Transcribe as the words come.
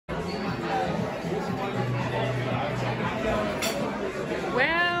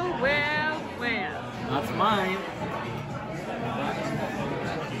fine.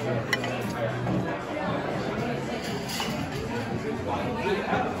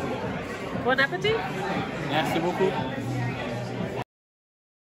 Bon appetit. Merci beaucoup.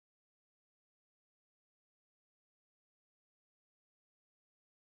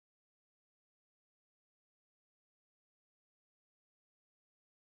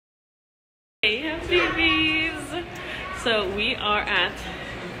 Hey Habibis! So we are at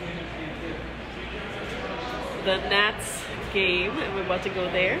the Nats game and we're about to go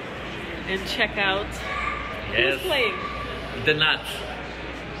there and check out who's playing. The Nats.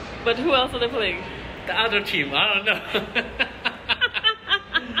 But who else are they playing? The other team, I don't know.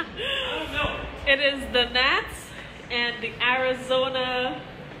 It is the Nats and the Arizona...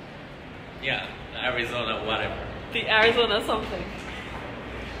 Yeah, Arizona, whatever. The Arizona something.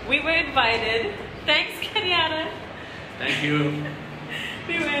 We were invited. Thanks, Kenyatta. Thank you.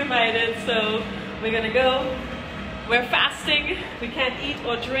 We were invited, so we're gonna go. We're fasting. We can't eat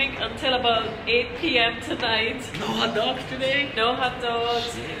or drink until about 8 p.m. tonight. No hot dogs today? No hot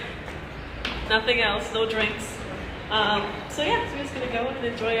dogs. Nothing else. No drinks. So yeah, so we're just gonna go and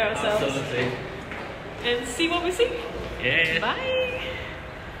enjoy ourselves. Absolutely. And see what we see. Yeah. Bye.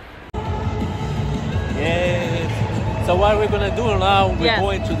 Yes. So what we're gonna do now? We're Yes.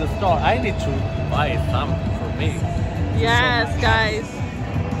 going to the store. I need to buy something for me. Yes, guys.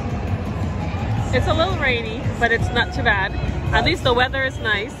 It's a little rainy, but it's not too bad. At least the weather is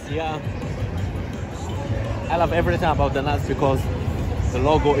nice. Yeah. I love everything about the Nats because the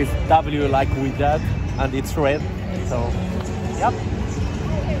logo is W like with that, and it's red. So, yep.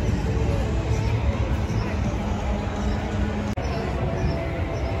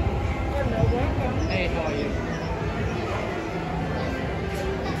 Hey, how are you?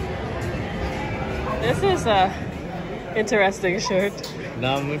 This is a interesting shirt.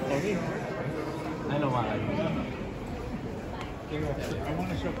 No, for me. I know what I do. I want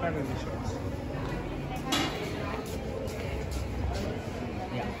to show part of the shorts.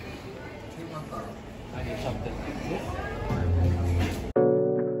 Yeah. I need something like this.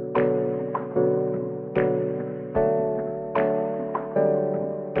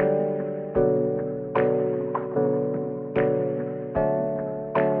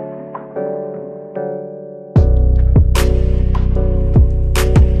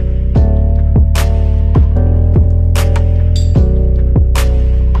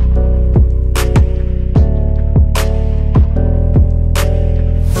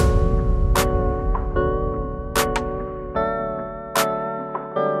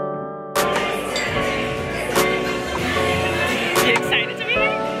 You excited to be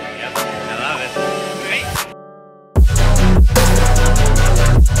here? Yep, I love it. Great.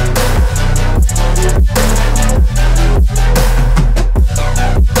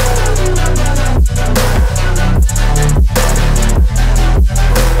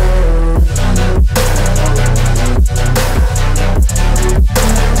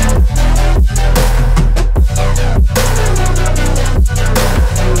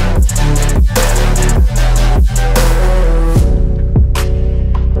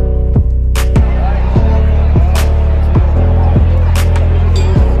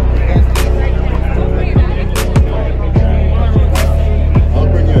 I'll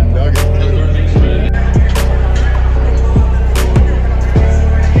bring you a nugget.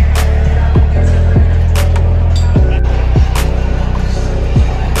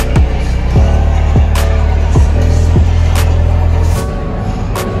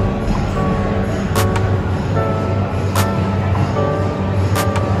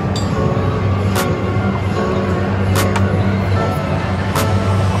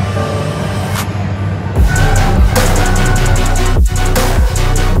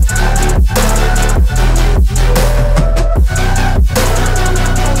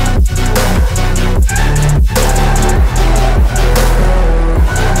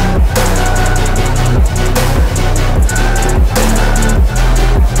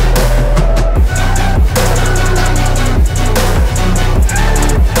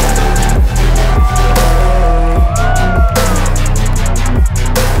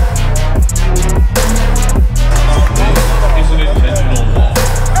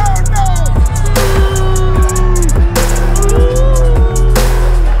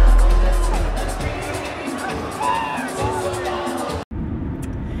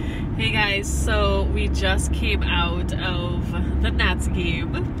 Hey guys, so we just came out of the Nats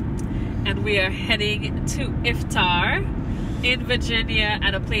game and we are heading to Iftar in Virginia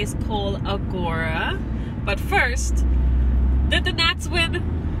at a place called Agora. But first, did the Nats win?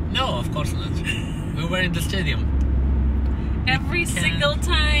 No, of course not. We were in the stadium. Every single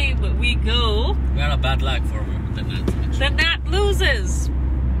time we go, We are a bad luck for the Nat. the Nat loses.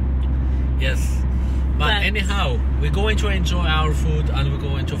 Yes. But But- anyhow, we're going to enjoy our food and we're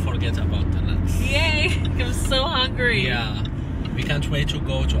going to forget about the nuts. Yay! I'm so hungry. Yeah. We can't wait to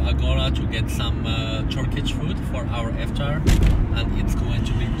go to Agora to get some Turkish food for our iftar, and it's going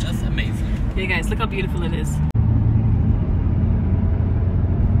to be just amazing. Yeah, guys, look how beautiful it is.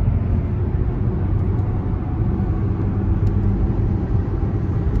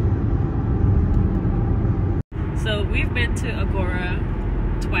 So we've been to Agora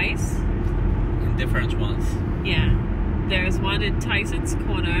twice. In different ones. Yeah. There's one in Tyson's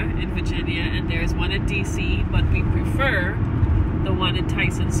Corner in Virginia, and there's one in DC, but we prefer the one in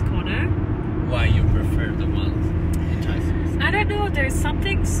Tyson's Corner. Why you prefer the ones in Tyson's? I don't know, there's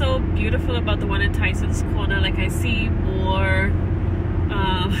something so beautiful about the one in Tyson's Corner. Like, I see more,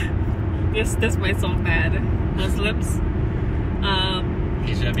 this might sound bad, Muslims,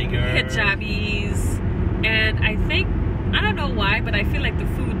 Hijabi girl. hijabis, and I think, I don't know why, but I feel like the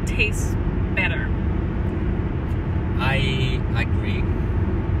food tastes better. I agree.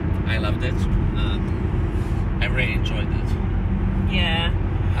 I loved it. I really enjoyed it. Yeah.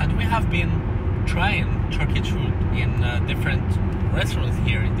 And we have been trying Turkish food in different restaurants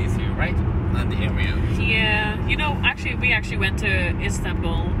here in DC, right? And the area. Yeah, you know, we actually went to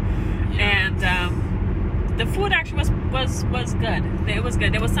Istanbul, and the food actually was good. It was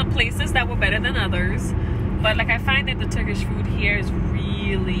good. There were some places that were better than others, but like I find that the Turkish food here is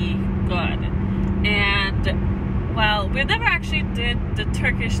really good. And well, we never actually did the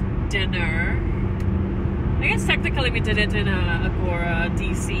Turkish dinner. I guess technically we did it in Agora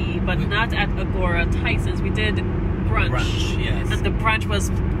DC, but not at Agora Tyson's. We did brunch. Brunch, yes. And the brunch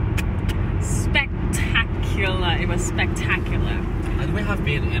was spectacular. It was spectacular. And we have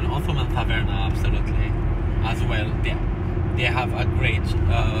been in Ottoman Taverna, absolutely, as well. They have a great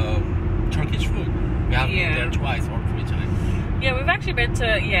Turkish food. We have been there twice or 3 times. Yeah, we've actually been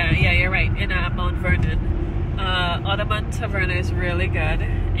to, you're right, in Mount Vernon. Ottoman Taverna is really good.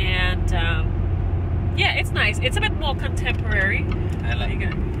 And yeah, it's nice. It's a bit more contemporary. I like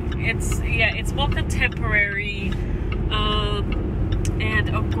it. It's more contemporary. And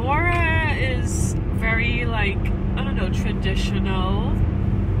Agora is very, like, I don't know, traditional,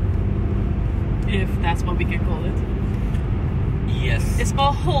 if that's what we can call it. Yes. It's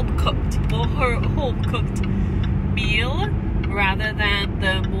more home cooked meal rather than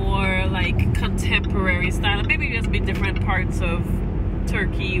the more like contemporary style. Maybe just be different parts of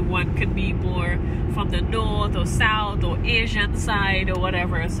Turkey. One could be more from the north or south or Asian side or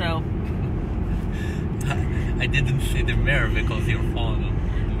whatever. So I didn't see the mirror because your phone.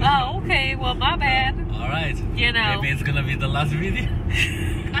 oh, okay, well, my bad. All right. You know. Maybe it's gonna be the last video.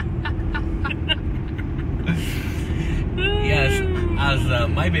 Yes, as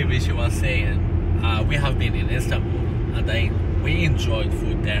my baby she was saying, we have been in Istanbul and we enjoyed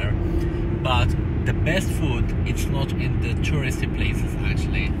food there, but the best food it's not in the touristy places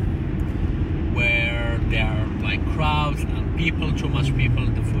actually, where there are like crowds and people, too much people,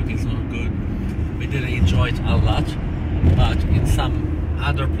 the food is not good. We didn't enjoy it a lot, but in some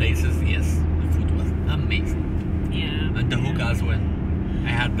other places, yes, the food was amazing. Yeah. And the hookah as well. I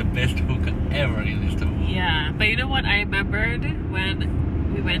had the best hookah ever in Istanbul. Yeah, but you know what I remembered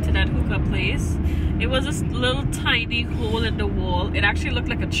when we went to that hookah place? It was this little tiny hole in the wall. It actually looked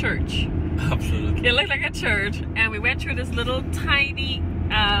like a church. Absolutely. It looked like a church, and we went through this little tiny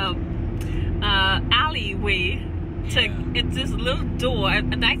alleyway it's this little door, a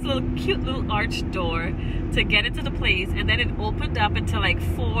nice little cute little arched door to get into the place, and then it opened up into like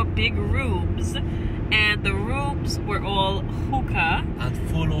 4 big rooms, and the rooms were all hookah and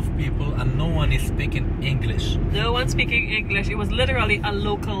full of people, and no one is speaking English. No one speaking English. It was literally a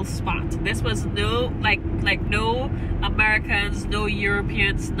local spot. This was no like no Americans, no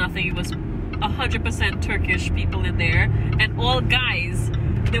Europeans, nothing. It was 100% Turkish people in there, and all guys.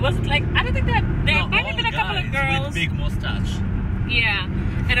 There wasn't like, I don't think that there might have been a couple of girls with big mustache. Yeah,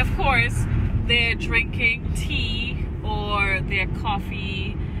 and of course they're drinking tea or their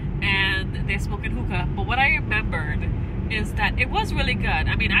coffee and they're smoking hookah. But what I remembered is that it was really good.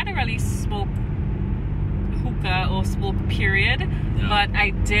 I mean, I didn't really smoke hookah or smoke period, but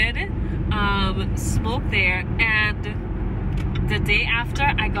I did smoke there, and the day after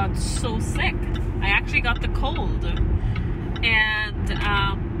I got so sick. I actually got the cold. And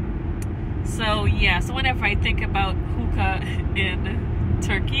so yeah, so whenever I think about hookah in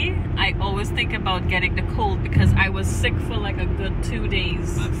Turkey, I always think about getting the cold, because I was sick for like a good 2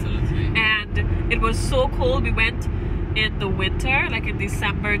 days. Absolutely. And it was so cold. We went in the winter, like in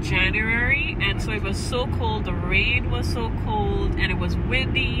December, January, and so it was so cold, the rain was so cold, and it was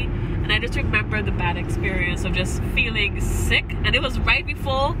windy, and I just remember the bad experience of just feeling sick, and it was right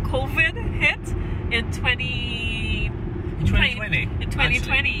before COVID hit in 2020. In 2020,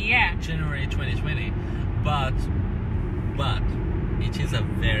 actually, yeah. January 2020. But it is a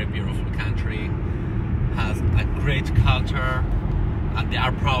very beautiful country, has a great culture, and they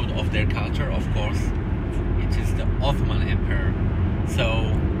are proud of their culture, of course. It is the Ottoman Empire, so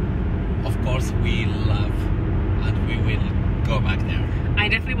of course we love and we will go back there. I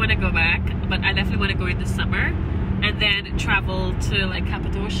definitely want to go back, but I definitely want to go in the summer and then travel to like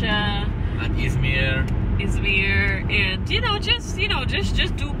Cappadocia and Izmir, and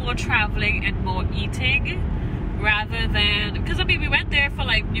just do more traveling and more eating, rather than, because I mean we went there for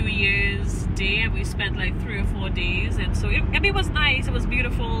like New Year's Day and we spent like 3 or 4 days, and so it was nice, it was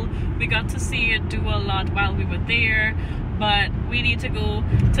beautiful, we got to see and do a lot while we were there, but we need to go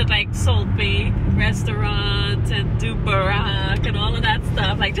to like Salt Bay restaurant and do Barak and all of that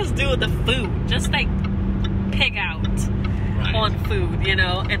stuff, like just do the food, just like pig out on food, you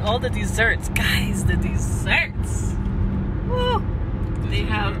know, and all the desserts, guys, the desserts, woo! They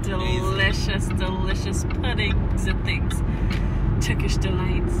have delicious puddings and things. Turkish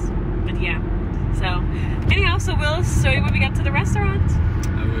delights. But yeah. So, anyhow, so we'll show you when we get to the restaurant.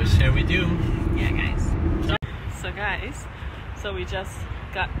 I will share with you. Yeah, guys. So, guys, so we just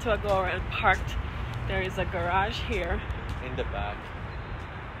got to Agora and parked. There is a garage here. In the back.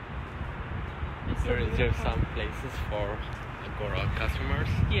 There are some places for Agora customers.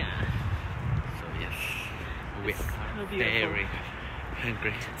 Yeah. So, yes. We are very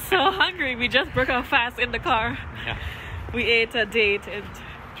hungry. So hungry, we just broke our fast in the car. Yeah. We ate a date and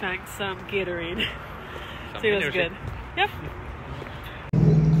drank some Gatorade. So it was good. Yep.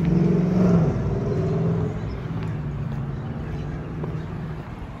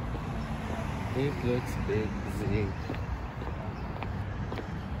 It looks busy.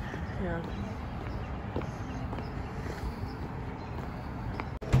 Yeah.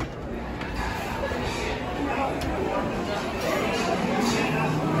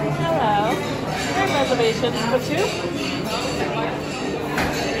 Reservations for two.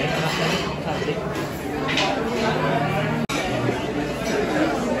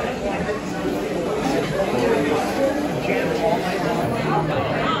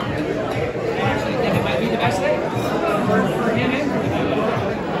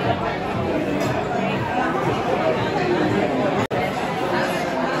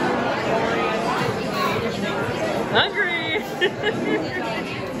 Hungry.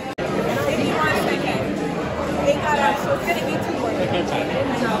 So it's gonna be 2 more.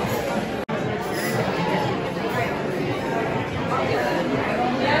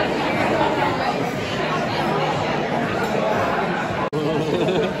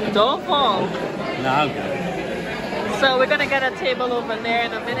 Don't fall. No. So we're gonna get a table over there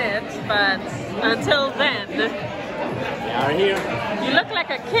in a minute, but until then, We are here. you look like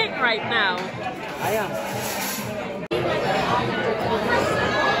a king right now. I am.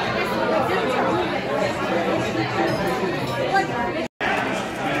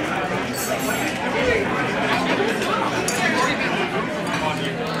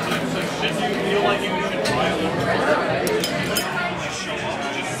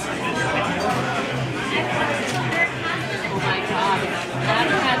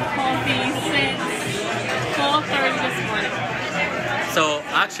 So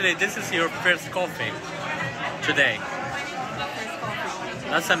actually this is your first coffee today.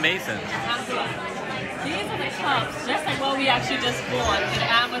 That's amazing. These are the cups, just like what we actually just bought in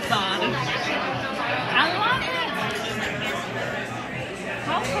Amazon. I love it!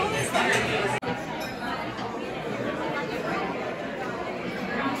 How cool is that?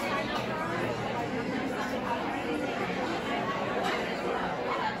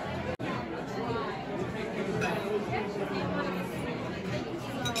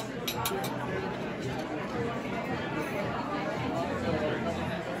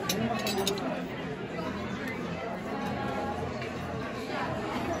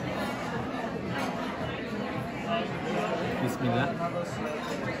 Bismillah.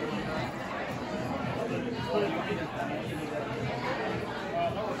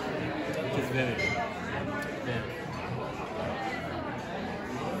 It is very good.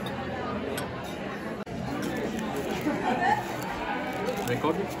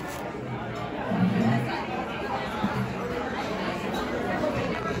 Record it?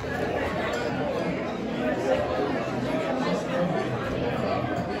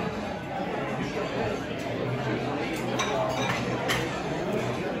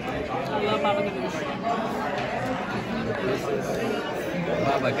 I love Baba Ganoush.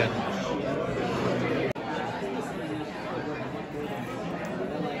 Moroccan.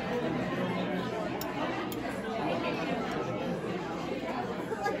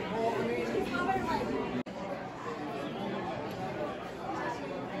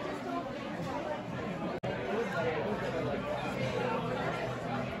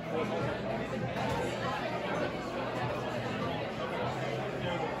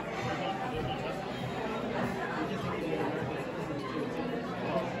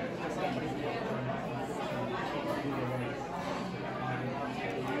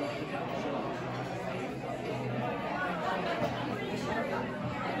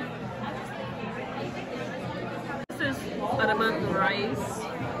 This is almond rice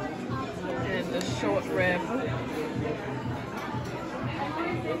and the short rib.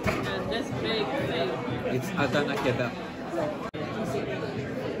 And this big thing. It's Adana kebab.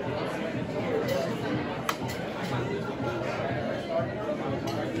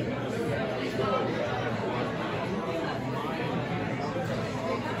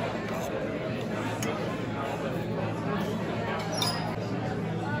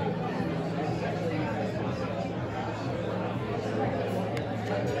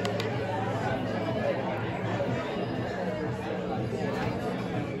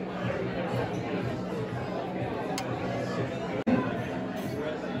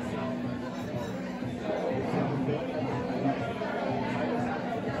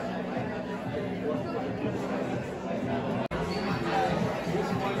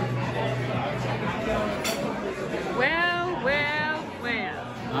 Well.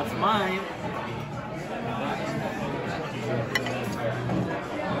 That's mine.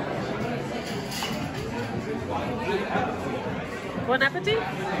 Bon appetit?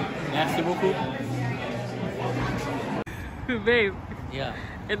 Merci beaucoup. Babe, Yeah.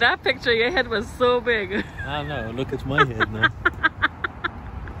 in that picture your head was so big. I know. Look at my head now.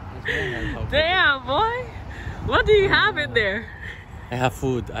 Damn, boy. What do you have in there? I have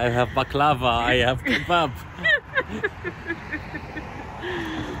food. I have baklava. I have kebab.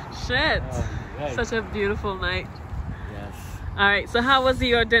 Shit. Right. Such a beautiful night. Yes. Alright, so how was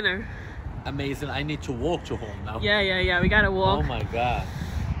your dinner? Amazing. I need to walk to home now. Yeah. We gotta Oh walk. my god.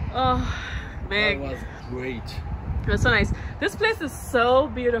 Oh, That man. was great. It was so nice. This place is so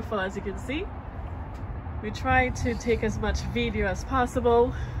beautiful, as you can see. We tried to take as much video as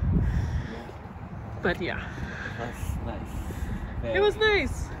possible. But yeah, That's nice. it was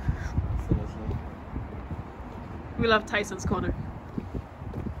nice. Seriously. We love Tyson's Corner.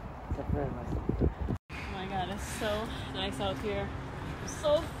 Very nice. Oh my god, it's so nice out here. I'm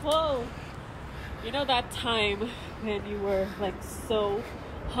so full. You know that time when you were like so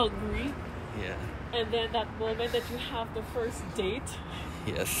hungry, Yeah. and then that moment that you have the first date,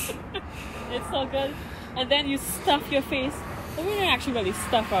 Yes. it's so good. And then you stuff your face. But we didn't actually really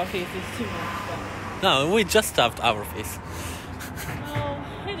stuff our faces too much. No, we just stuffed our face. No,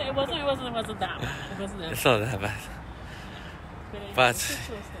 it wasn't that bad. It wasn't that It's not that bad. bad. But- It's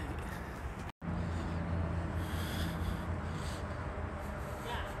interesting.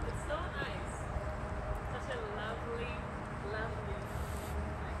 Yeah, it's so nice. Such a lovely night.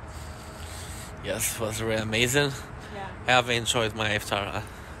 Yes, it was really amazing. Yeah. I have enjoyed my iftar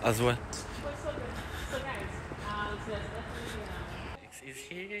as well. It was so good. So guys, so definitely, It's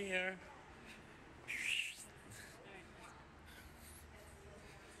here.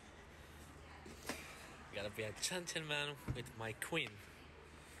 Gotta be a gentleman with my queen.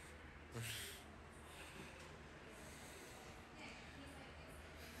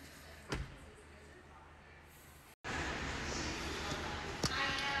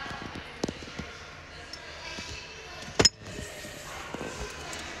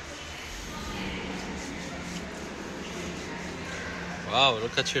 Wow,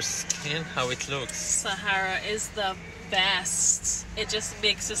 look at your skin, how it looks. Sahara is the best. It just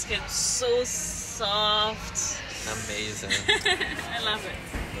makes your skin so soft. Amazing. I love it.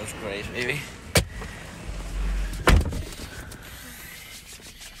 That's great, baby.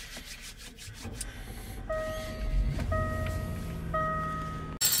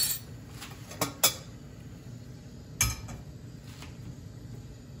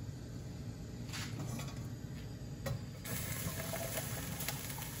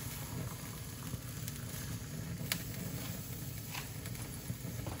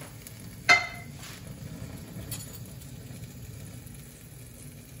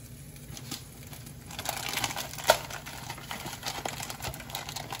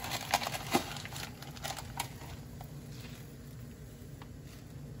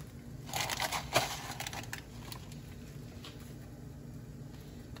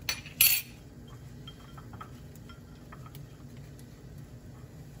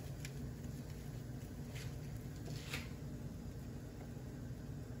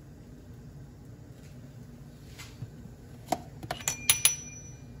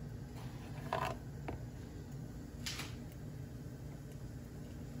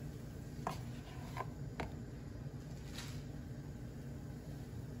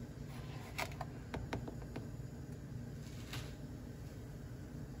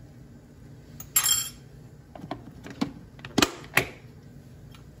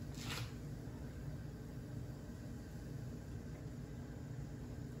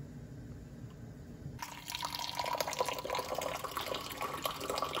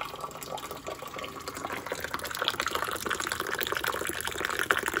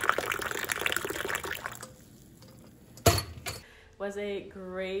 Was a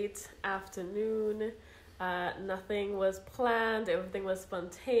great afternoon. Nothing was planned. Everything was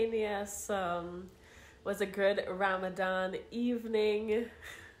spontaneous. Was a good Ramadan evening.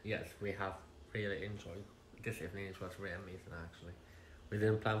 Yes, we have really enjoyed this evening. It was really amazing actually. We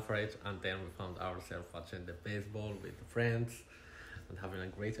didn't plan for it, and then we found ourselves watching the baseball with friends and having a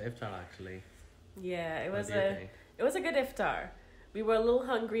great iftar actually. Yeah, it What was do you think? it was a good iftar. We were a little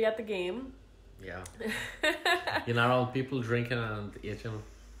hungry at the game. Yeah. You know, all people drinking and eating.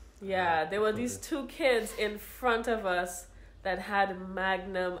 Yeah, there were these two kids in front of us that had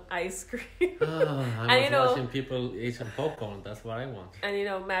Magnum ice cream. I And was you know- watching people eating popcorn. That's what I want. And you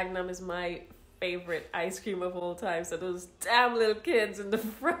know, Magnum is my favorite ice cream of all time. So those damn little kids in the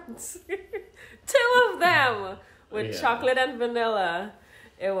front, two of them with Yeah. chocolate and vanilla.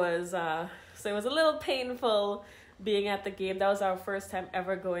 It was so it was a little painful being at the game. That was our first time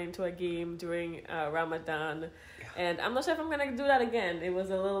ever going to a game during Ramadan, and I'm not sure if I'm gonna do that again. It was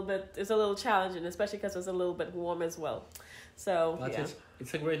a little challenging, especially because it was a little bit warm as well. So But yeah.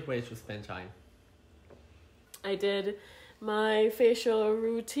 it's a great way to spend time. I did my facial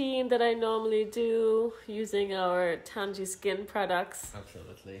routine that I normally do using our Tangy Skin products.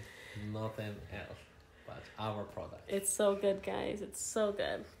 Absolutely. Nothing else but our product. It's so good, guys. It's so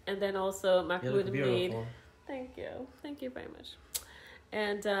good. And then also You Mahmoud look made... beautiful. Thank you. Thank you very much.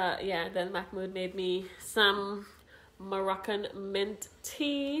 And then Mahmoud made me some Moroccan mint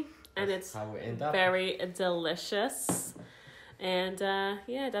tea. And That's it's how we end up. very delicious. And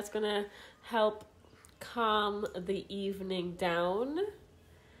that's going to help calm the evening down.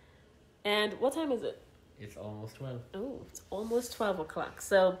 And what time is it? It's almost 12. Oh, it's almost 12 o'clock.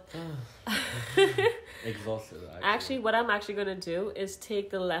 So Exhausted, actually, what I'm actually going to do is take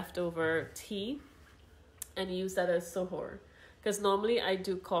the leftover tea and use that as suhoor. Because normally I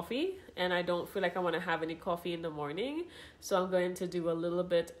do coffee and I don't feel like I want to have any coffee in the morning. So I'm going to do a little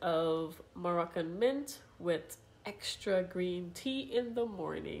bit of Moroccan mint with extra green tea in the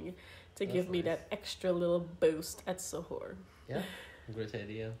morning to That's give me nice. that extra little boost at suhoor. Yeah, great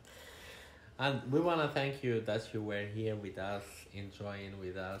idea. And we want to thank you that you were here with us, enjoying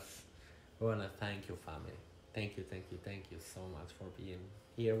with us. We want to thank you, family. Thank you so much for being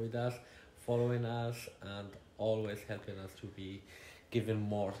here with us, following us, and always helping us to be giving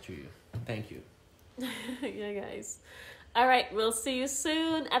more to you. Thank you. Yeah, guys. All right, we'll see you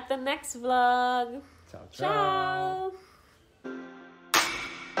soon at the next vlog. Ciao, ciao. Ciao.